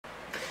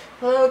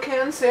Hello,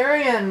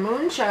 Cancerian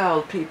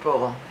Moonchild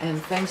people, and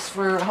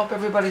I hope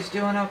everybody's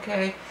doing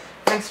okay.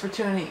 Thanks for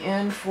tuning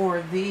in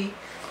for the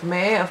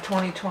May of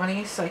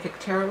 2020 Psychic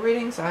Tarot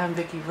readings. I am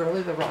Vickie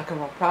Verlie, the Rock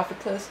and Roll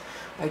Prophetess.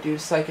 I do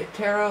Psychic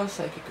Tarot,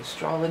 Psychic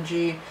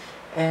Astrology,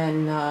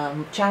 and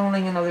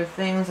channeling and other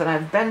things, and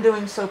I've been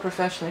doing so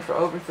professionally for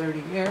over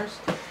 30 years.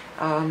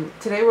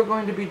 Today we're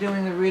going to be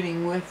doing the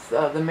reading with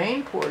the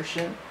main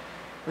portion,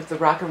 with the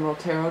Rock and Roll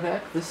Tarot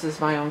deck. This is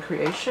my own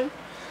creation.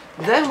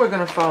 Then we're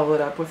going to follow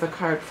it up with a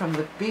card from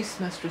the Beast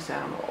Mistress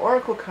Animal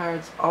Oracle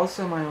cards,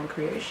 also my own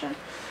creation.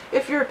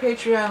 If you're a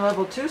Patreon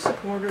level 2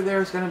 supporter,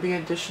 there's going to be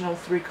additional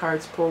 3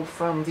 cards pulled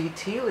from the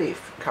Tea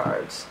Leaf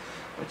cards,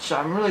 which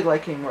I'm really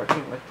liking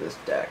working with this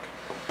deck.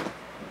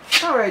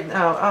 Alright,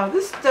 now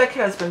this deck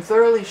has been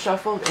thoroughly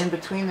shuffled in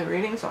between the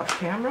readings off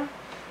camera,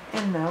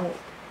 and now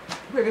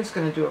we're just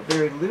going to do a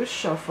very loose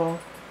shuffle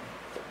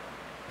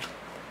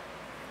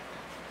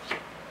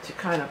to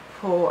kind of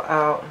pull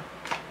out,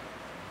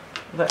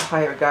 let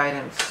higher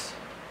guidance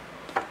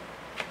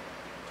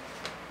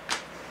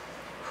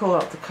pull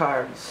out the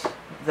cards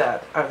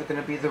that are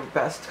going to be the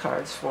best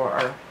cards for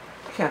our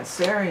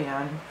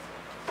Cancerian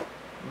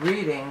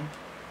reading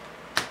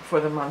for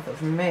the month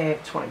of May of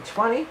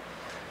 2020.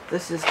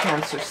 This is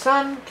Cancer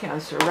Sun,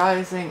 Cancer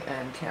Rising,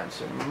 and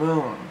Cancer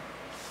Moon.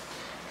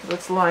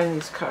 Let's line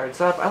these cards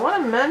up. I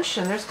want to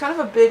mention there's kind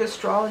of a big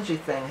astrology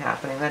thing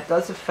happening that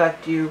does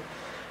affect you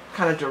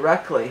kind of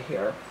directly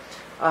here.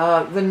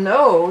 The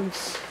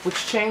nodes, which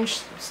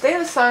stay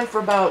in a sign for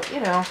about,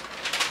 a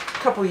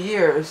couple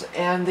years,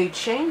 and they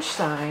change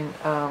sign,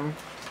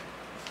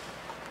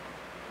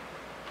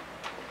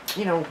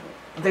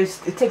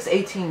 it takes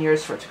 18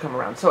 years for it to come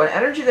around. So an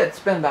energy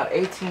that's been about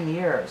 18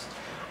 years,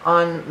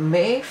 on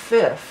May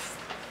 5th,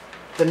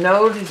 the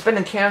node has been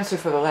in Cancer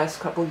for the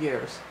last couple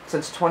years,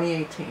 since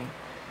 2018.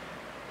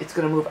 It's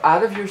going to move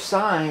out of your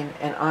sign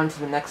and onto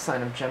the next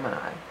sign of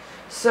Gemini.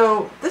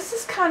 So this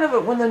is kind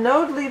of when the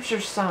node leaves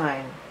your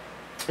sign,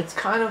 it's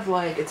kind of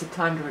like it's a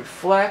time to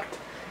reflect.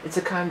 It's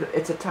a time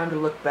to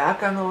look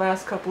back on the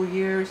last couple of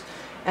years,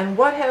 and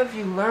what have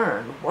you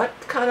learned?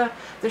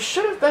 There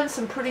should have been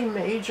some pretty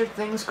major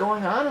things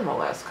going on in the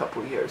last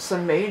couple of years.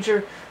 Some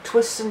major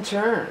twists and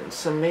turns,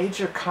 some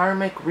major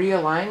karmic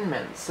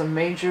realignments, some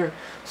major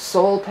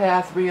soul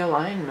path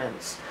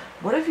realignments.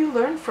 What have you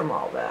learned from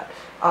all that?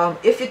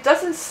 If it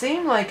doesn't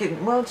seem like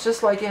it, well, it's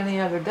just like any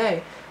other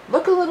day.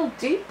 Look a little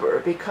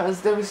deeper,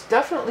 because there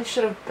definitely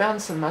should have been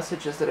some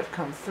messages that have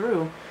come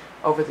through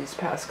over these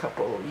past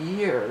couple of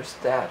years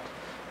that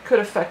could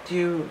affect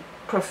you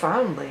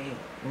profoundly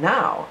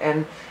now.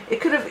 And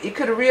it could have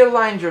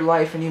realigned your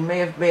life, and you may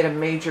have made a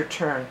major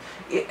turn.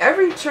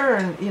 Every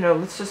turn,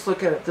 let's just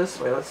look at it this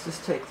way. Let's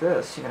just take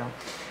this,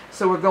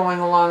 So we're going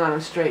along on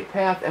a straight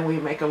path, and we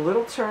make a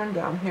little turn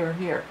down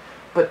here.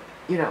 But,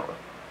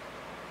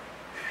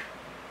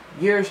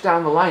 years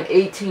down the line,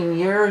 18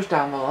 years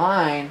down the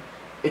line,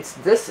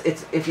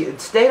 if you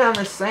stayed on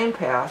the same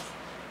path,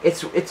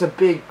 it's a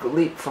big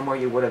leap from where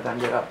you would have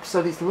ended up.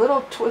 So these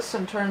little twists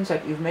and turns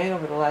that you've made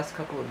over the last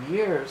couple of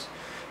years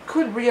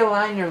could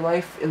realign your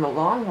life in the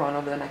long run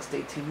over the next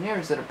 18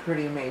 years in a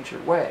pretty major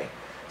way.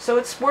 So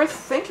it's worth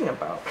thinking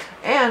about.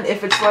 And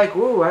if it's like,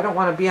 ooh, I don't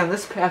want to be on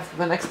this path for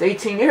the next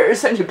 18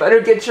 years, then you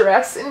better get your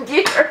ass in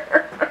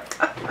gear.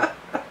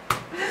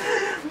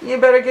 You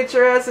better get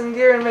your ass in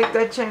gear and make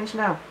that change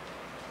now.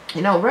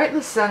 Right in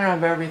the center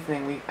of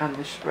everything on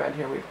this spread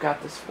here, we've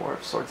got this Four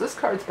of Swords. This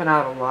card's been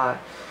out a lot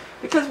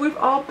because we've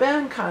all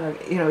been kind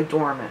of,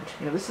 dormant.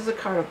 This is a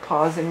card of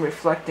pausing,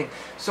 reflecting.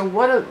 So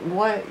what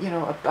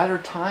a better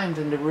time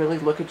than to really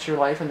look at your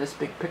life in this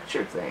big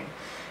picture thing.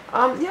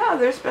 Yeah,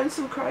 there's been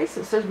some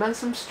crisis. There's been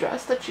some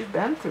stress that you've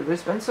been through.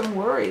 There's been some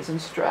worries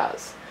and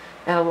stress.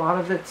 And a lot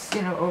of it's,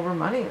 over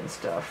money and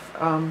stuff.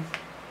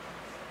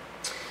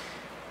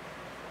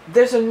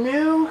 There's a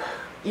new...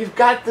 You've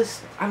got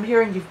this, I'm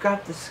hearing you've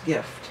got this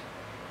gift.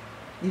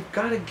 You've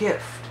got a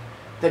gift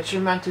that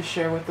you're meant to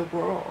share with the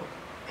world.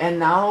 And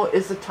now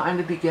is the time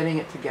to be getting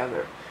it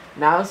together.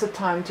 Now is the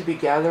time to be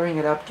gathering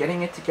it up,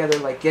 getting it together,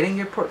 like getting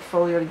your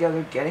portfolio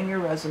together, getting your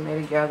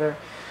resume together,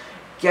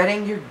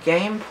 getting your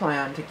game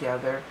plan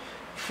together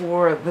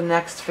for the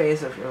next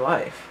phase of your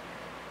life.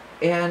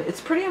 And it's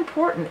pretty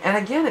important. And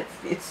again,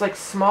 it's like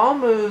small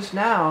moves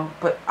now,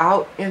 but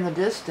out in the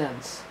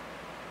distance.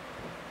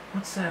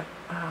 What's that?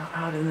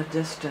 Out in the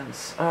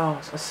distance.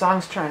 Oh, a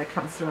song's trying to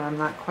come through and I'm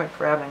not quite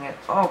grabbing it.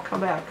 Oh, come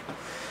back.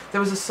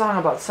 There was a song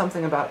about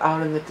something about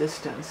out in the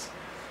distance.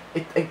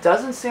 It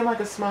doesn't seem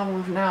like a small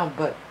move now,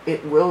 but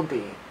it will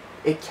be.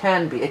 It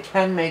can be. It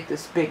can make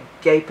this big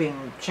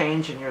gaping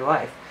change in your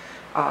life.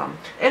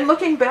 And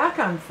looking back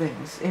on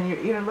things,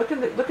 and look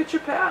at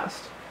your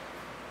past.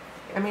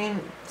 I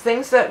mean,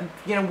 things that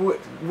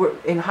were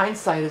in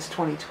hindsight is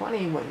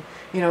 2020 when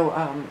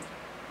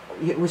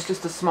it was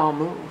just a small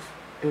move.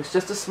 It was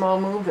just a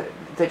small move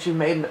that you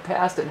made in the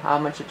past, and how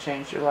much it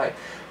changed your life.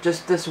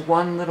 Just this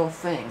one little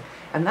thing.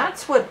 And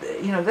that's what,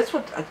 that's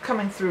what's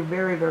coming through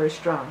very, very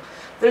strong.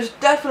 There's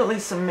definitely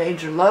some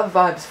major love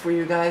vibes for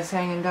you guys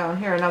hanging down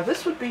here. Now,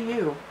 this would be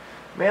you.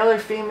 Male or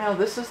female,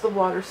 this is the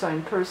water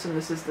sign person,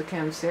 this is the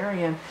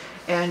Cancerian,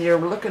 and you're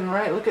looking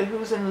right, look at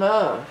who's in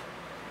love.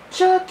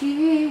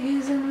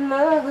 Chucky's in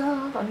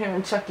love. I'm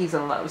hearing Chucky's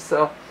in love,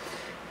 so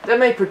that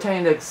may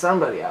pertain to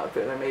somebody out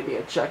there. There may be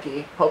a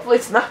Chucky. Hopefully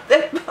it's not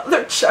that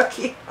other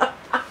Chucky.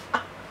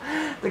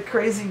 The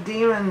crazy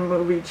demon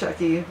movie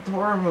Chucky, the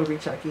horror movie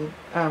Chucky.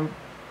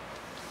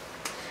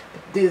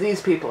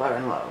 These people are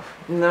in love,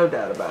 no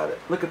doubt about it.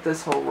 Look at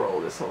this whole roll,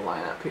 this whole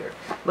lineup here.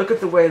 Look at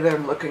the way they're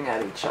looking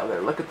at each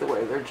other. Look at the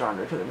way they're drawn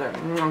to each other.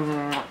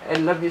 I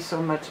love you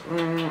so much.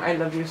 I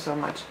love you so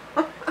much.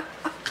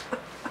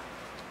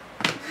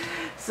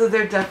 So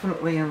they're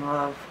definitely in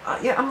love.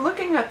 Yeah, I'm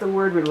looking at the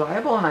word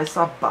reliable and I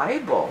saw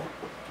Bible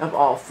of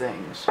all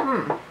things.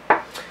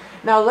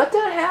 Now let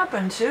that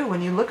happen too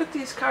when you look at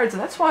these cards.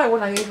 And that's why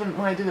when I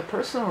do the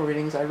personal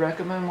readings, I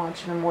recommend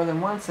watching them more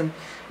than once. And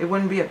it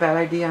wouldn't be a bad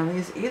idea on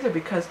these either,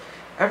 because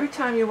every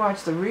time you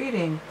watch the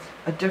reading,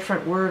 a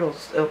different word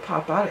will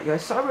pop out at you. I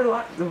saw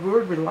the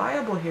word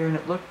reliable here and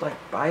it looked like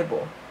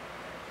Bible.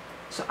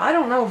 So I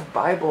don't know if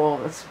Bible,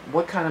 that's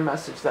what kind of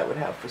message that would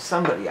have for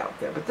somebody out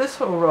there. But this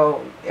whole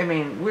row, I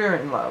mean, we're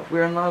in love.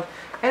 We're in love.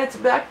 And it's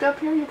backed up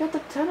here. You got the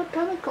Ten of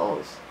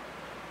Pentacles.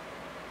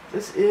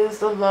 This is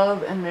the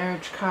love and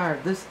marriage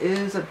card. This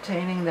is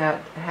obtaining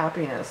that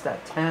happiness,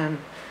 that 10,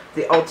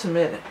 the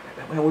ultimate,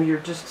 where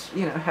you're just,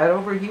 you know, head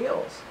over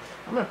heels.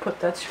 I'm going to put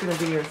that's going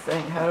to be your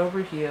thing, head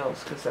over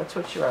heels, because that's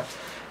what you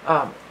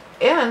are.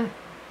 And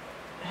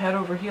head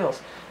over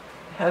heels.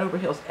 Head over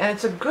heels. And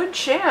it's a good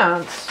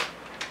chance,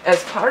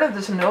 as part of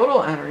this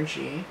nodal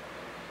energy,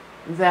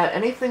 that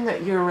anything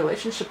that your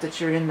relationship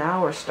that you're in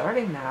now or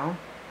starting now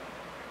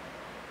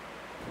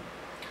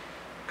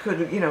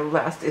could, you know,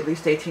 last at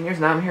least 18 years.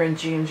 Now I'm hearing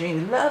G and G.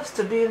 Loves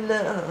to be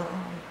loved.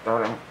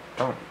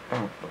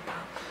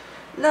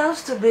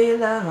 Loves to be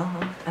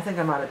loved. I think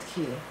I'm out of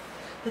key.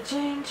 The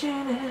Gene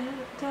Genie.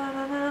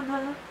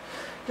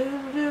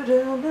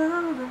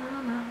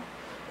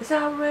 It's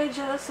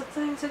outrageous the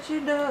things that she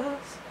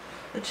does.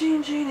 The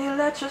Gene Genie,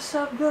 let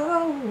yourself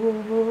go.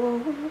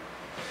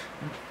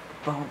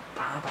 Bum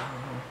bum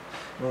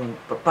bum.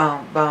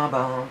 Bum bum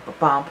bum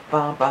bum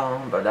bum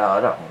bum ba da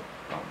da.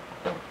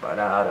 Ba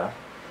da da.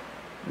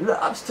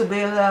 Loves to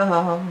be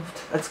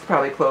loved. That's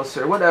probably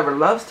closer. Whatever.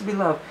 Loves to be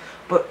loved.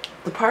 But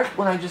the part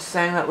when I just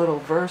sang that little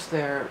verse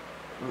there,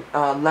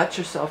 let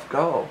yourself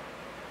go.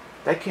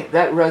 That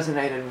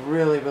resonated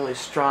really, really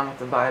strong with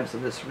the vibes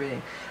of this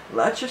reading.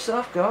 Let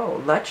yourself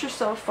go. Let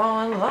yourself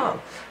fall in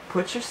love.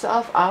 Put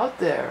yourself out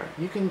there.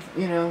 You can,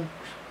 you know,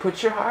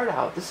 put your heart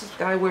out. This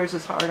guy wears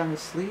his heart on his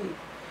sleeve.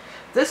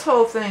 This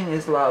whole thing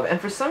is love.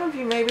 And for some of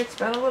you, maybe it's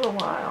been a little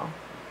while.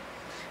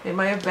 It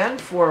may have been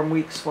 4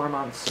 weeks, 4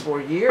 months, 4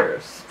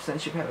 years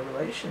since you've had a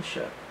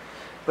relationship.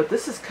 But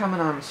this is coming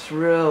on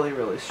really,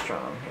 really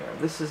strong here.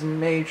 This is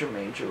major,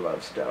 major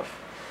love stuff.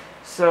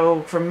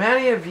 So for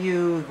many of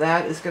you,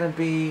 that is going to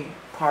be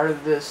part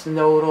of this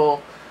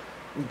nodal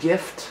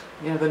gift.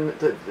 You know,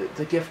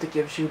 the gift it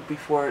gives you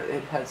before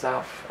it heads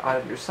out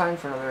of your sign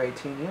for another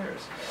 18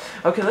 years.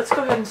 Okay, let's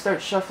go ahead and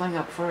start shuffling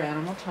up for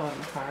animal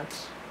totem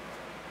cards.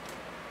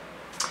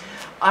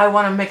 I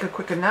want to make a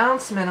quick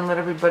announcement and let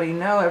everybody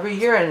know every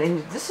year,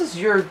 and this is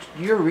your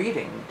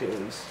reading,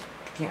 dudes,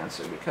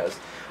 Cancer, because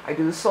I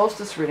do the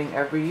solstice reading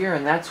every year,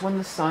 and that's when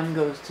the sun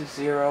goes to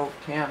 0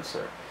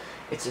 Cancer.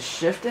 It's a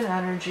shift in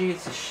energy,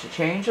 it's a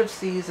change of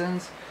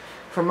seasons.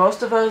 For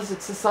most of us,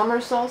 it's the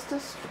summer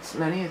solstice. For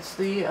many, it's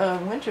the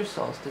winter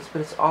solstice,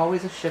 but it's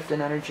always a shift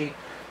in energy.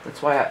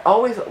 That's why I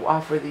always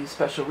offer these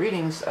special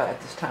readings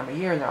at this time of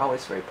year, and they're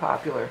always very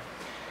popular.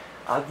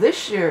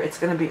 This year it's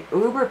going to be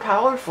uber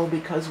powerful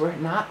because we're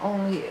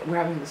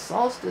having the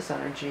solstice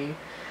energy,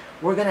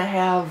 we're going to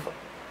have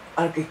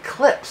an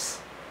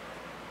eclipse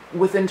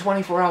within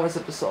 24 hours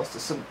of the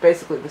solstice, so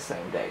basically the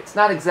same day. It's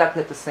not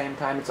exactly at the same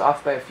time, it's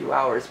off by a few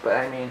hours, but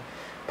I mean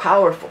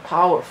powerful,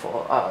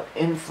 powerful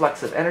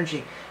influx of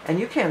energy. And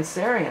you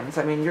Cancerians,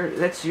 I mean,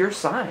 that's your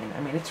sign.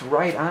 I mean, it's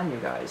right on you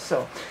guys.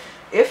 So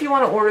if you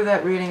want to order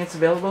that reading, it's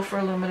available for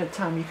a limited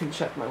time. You can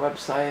check my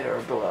website or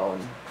below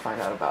and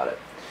find out about it.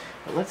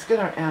 But let's get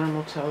our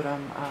animal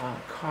totem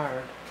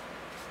card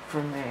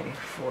for May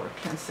for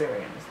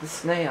Cancerians. The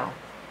snail.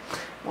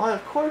 Well,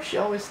 of course, you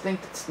always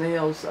think that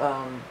snails,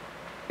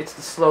 it's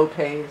the slow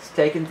pace,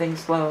 taking things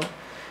slow.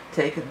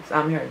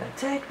 I'm hearing that.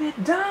 Take me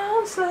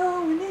down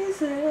slow and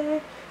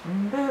easy.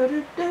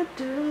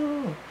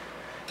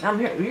 I'm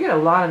hearing, you get a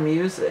lot of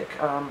music.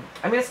 I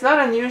mean, it's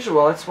not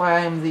unusual. That's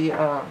why I'm the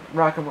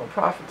rock and roll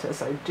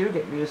prophetess. I do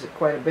get music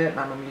quite a bit, and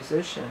I'm a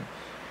musician.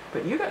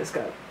 But you guys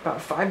got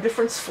about 4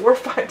 or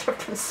 5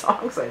 different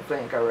songs, I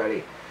think,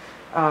 already.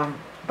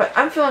 But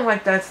I'm feeling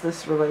like that's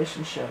this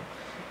relationship.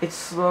 It's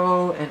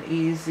slow and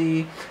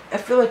easy. I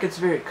feel like it's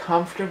very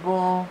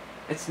comfortable.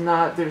 It's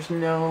not, there's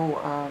no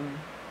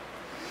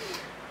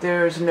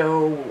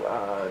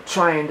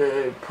trying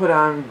to put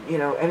on, you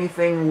know,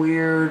 anything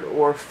weird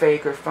or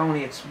fake or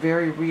phony. It's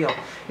very real.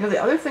 You know,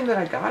 the other thing that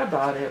I got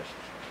about it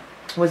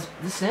was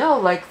the snail,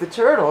 like the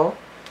turtle,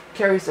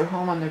 carries their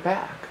home on their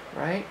back,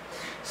 right?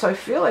 So I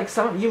feel like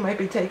some of you might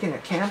be taking a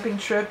camping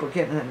trip or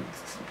getting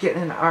in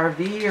an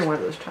RV or one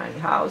of those tiny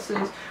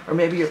houses, or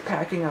maybe you're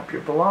packing up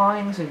your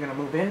belongings and you're going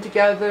to move in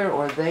together,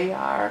 or they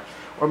are,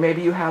 or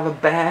maybe you have a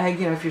bag,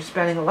 you know, if you're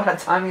spending a lot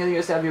of time together, you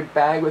just have your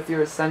bag with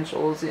your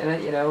essentials in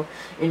it, you know,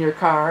 in your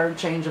car,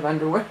 change of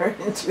underwear,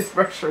 and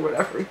toothbrush or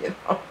whatever, you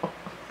know.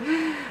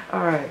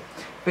 All right.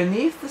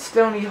 Beneath the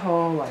stony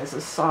hole lies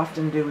a soft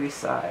and dewy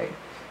side,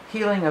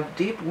 healing of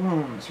deep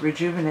wounds,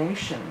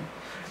 rejuvenation,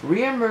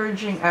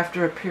 re-emerging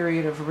after a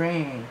period of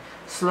rain.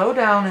 Slow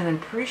down and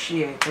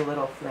appreciate the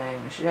little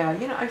things. Yeah,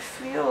 you know, I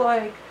feel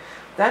like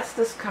that's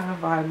this kind of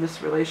vibe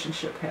this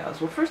relationship has.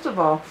 Well, first of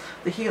all,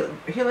 the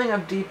healing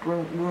of deep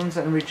wounds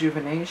and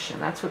rejuvenation.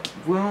 That's what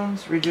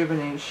wounds,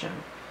 rejuvenation.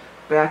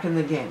 Back in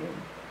the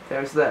game.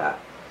 There's that.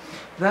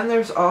 Then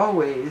there's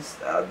also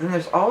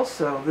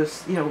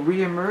this, you know,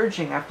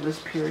 re-emerging after this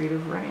period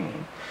of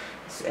rain.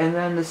 And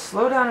then to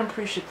slow down and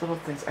appreciate the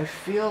little things. I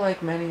feel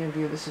like many of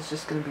you, this is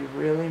just going to be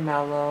really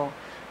mellow,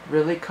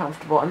 really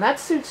comfortable. And that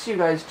suits you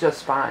guys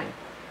just fine.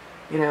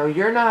 You know,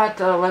 you're not,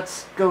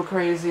 let's go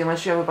crazy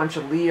unless you have a bunch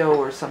of Leo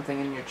or something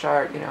in your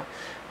chart, you know.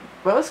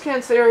 Well, as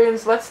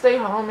Cancerians, let's stay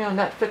home, you know,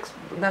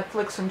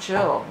 Netflix and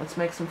chill. Let's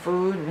make some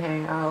food and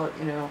hang out,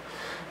 you know.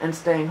 And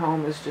staying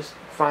home is just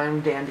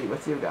fine dandy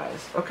with you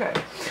guys. Okay.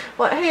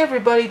 Well, hey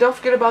everybody, don't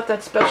forget about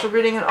that special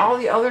reading and all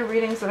the other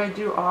readings that I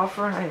do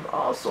offer. And I have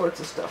all sorts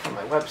of stuff on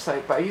my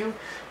website. By you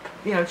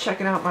know,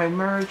 checking out my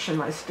merch and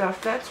my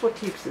stuff, that's what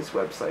keeps this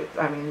website,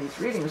 I mean, these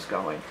readings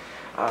going.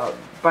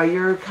 By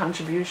your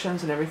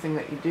contributions and everything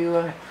that you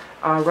do.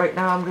 Right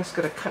now I'm just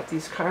going to cut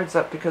these cards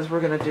up because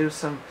we're going to do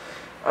some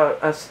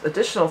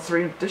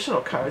three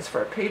additional cards for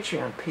our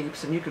Patreon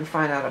peeps, and you can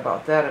find out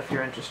about that if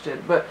you're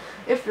interested. But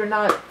if you're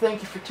not,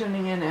 thank you for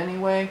tuning in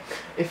anyway.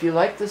 If you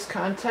like this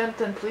content,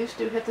 then please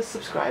do hit the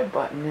subscribe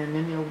button, and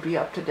then you'll be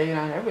up to date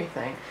on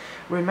everything.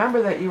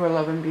 Remember that you are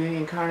love and beauty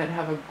incarnate.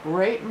 Have a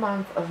great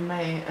month of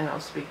May, and I'll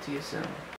speak to you soon.